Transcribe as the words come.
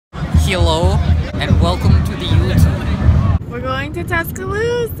hello, and welcome to the YouTube. We're going to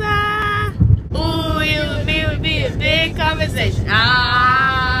Tuscaloosa. Ooh, it would be a big conversation.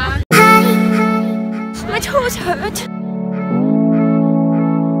 Ah. My toes hurt.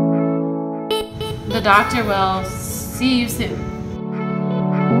 The doctor will see you soon.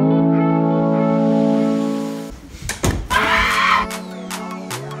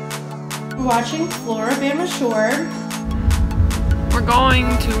 We're watching Floribama Shore. We're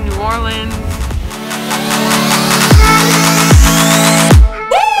going to New Orleans.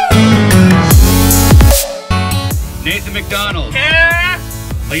 Nathan McDonald. Here.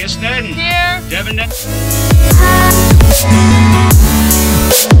 Leah Snedden. Here. Devin.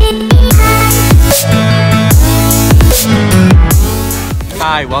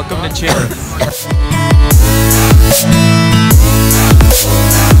 Hi, welcome to Chili.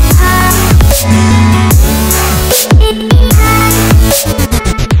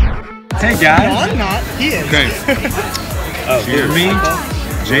 Hey guys. No, I'm not. He is. Okay. Cheers. Me,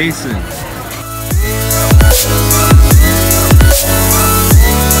 Jason.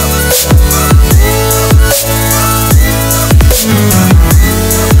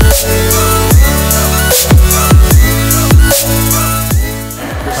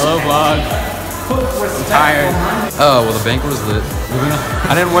 Hello, vlog. I'm tired. Oh, well, the banquet was lit.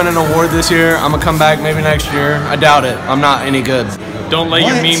 I didn't win an award this year. I'm gonna come back maybe next year. I doubt it. I'm not any good. Don't let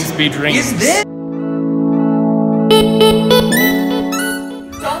your memes be dreams.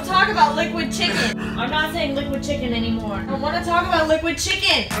 Don't talk about liquid chicken. I'm not saying liquid chicken anymore. I don't want to talk about liquid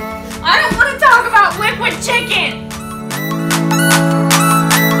chicken. I don't want to talk about liquid chicken.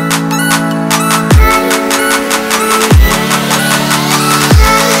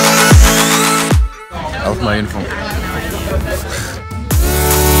 That was my info.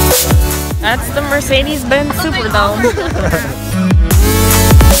 That's the Mercedes-Benz Superdome.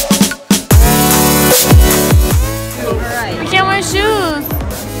 We can't wear shoes.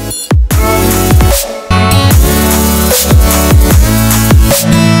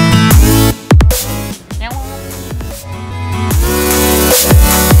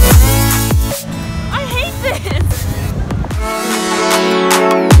 I hate this.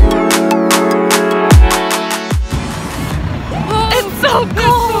 It's so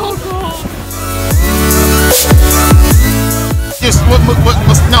cold. Just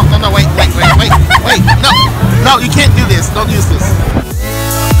no, wait, no, you can't do this. Don't use this.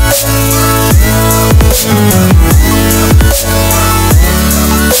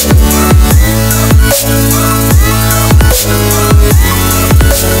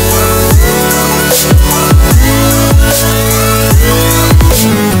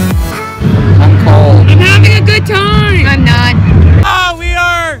 I'm cold. I'm having a good time. I'm not. We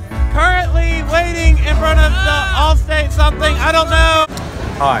are currently waiting in front of the Allstate something. I don't know.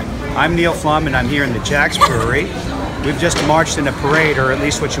 Hi, I'm Neil Flum and I'm here in the Jack's Brewery. We've just marched in a parade, or at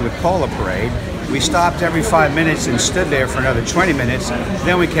least what you would call a parade. We stopped every 5 minutes and stood there for another 20 minutes,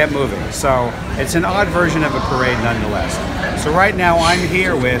 then we kept moving. So it's an odd version of a parade nonetheless. So right now I'm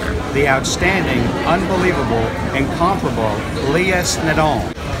here with the outstanding, unbelievable, incomparable Leah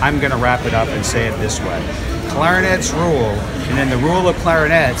Snedden. I'm gonna wrap it up and say it this way. Clarinets rule, and in the rule of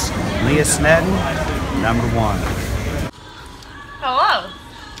clarinets, Leah Snedden, #1. Hello.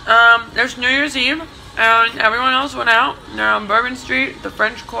 There's New Year's Eve, and everyone else went out. They're on Bourbon Street, the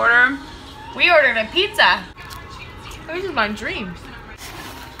French Quarter. We ordered a pizza. This is my dream.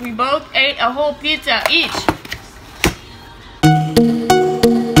 We both ate a whole pizza each.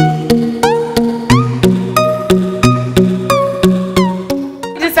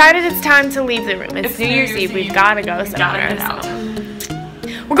 We decided it's time to leave the room. It's New Year's Eve. We've got to go somewhere.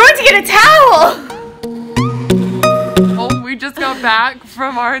 We're going to get a towel. We just got back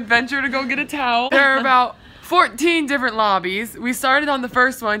from our adventure to go get a towel. There are about 14 different lobbies. We started on the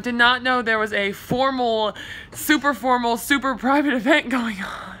first one, did not know there was a formal, super private event going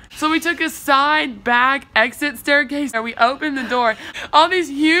on. So we took a side back exit staircase and we opened the door. All these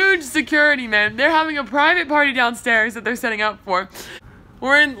huge security men, they're having a private party downstairs that they're setting up for.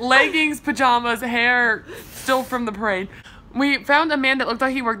 We're in leggings, pajamas, hair still from the parade. We found a man that looked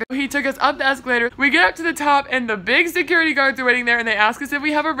like he worked there. He took us up the escalator. We get up to the top and the big security guards are waiting there and they ask us if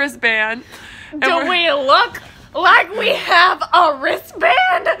we have a wristband. Do we look like we have a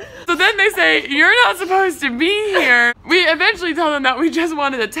wristband? So then they say, you're not supposed to be here. We eventually tell them that we just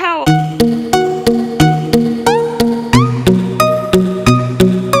wanted a towel.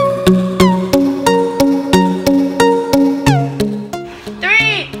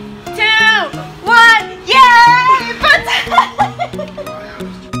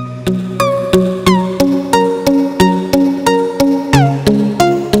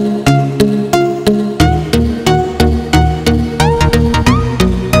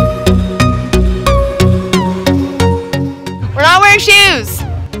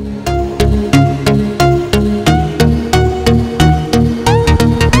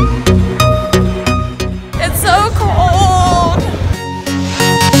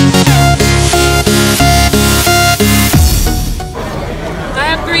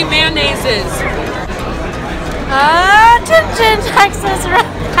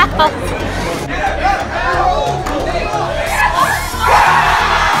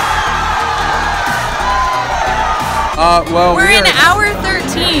 Well, We're in hour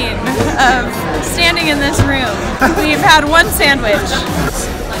 13 of standing in this room. We've had one sandwich.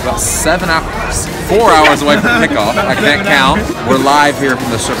 about 7 hours, 4 hours away from kickoff. I can't count. We're live here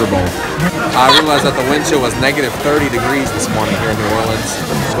from the Sugar Bowl. I realized that the wind chill was negative 30 degrees this morning here in New Orleans.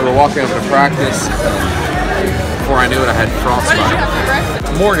 We were walking over to practice, and before I knew it, I had frostbite. What did you have for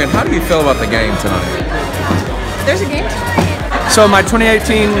breakfast? Morgan, how do you feel about the game tonight? There's a game tonight? So my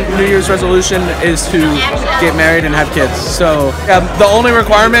 2018 New Year's resolution is to get married and have kids. So the only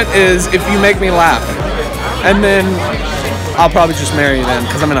requirement is if you make me laugh. And then I'll probably just marry you then,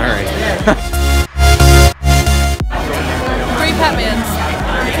 because I'm in a hurry. 3 pet bands.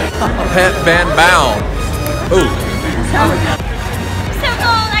 Pet Van Bound. Ooh. So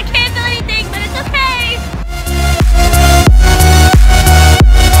cold, I can't feel anything, but it's okay.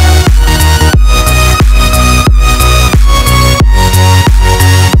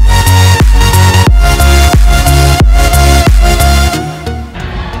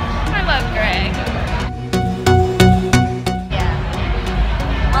 I love Greg.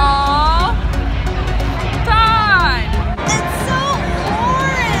 Yeah. Aww. Todd. It's so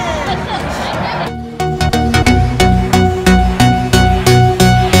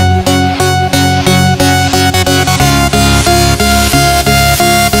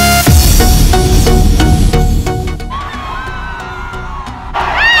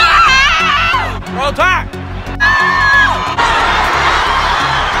Roll Tide!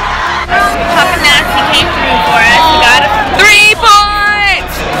 Papanassi came through for us. We got 3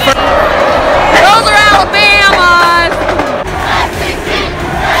 points. Those are Alabama's.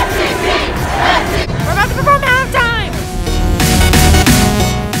 We're about to perform halftime.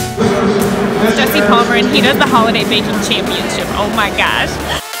 It's Jesse Palmer, and he does the Holiday Baking Championship. Oh my gosh.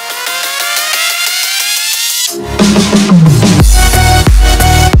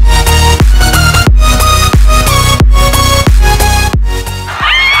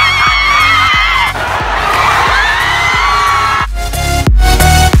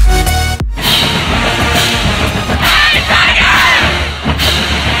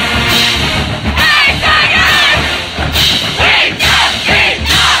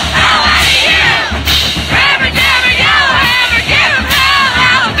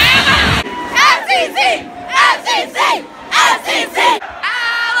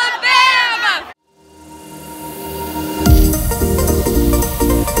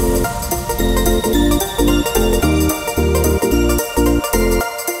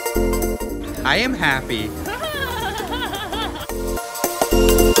 I am happy.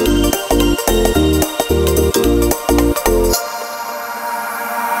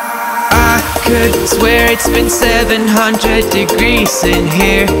 I could swear it's been 700 degrees in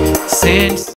here since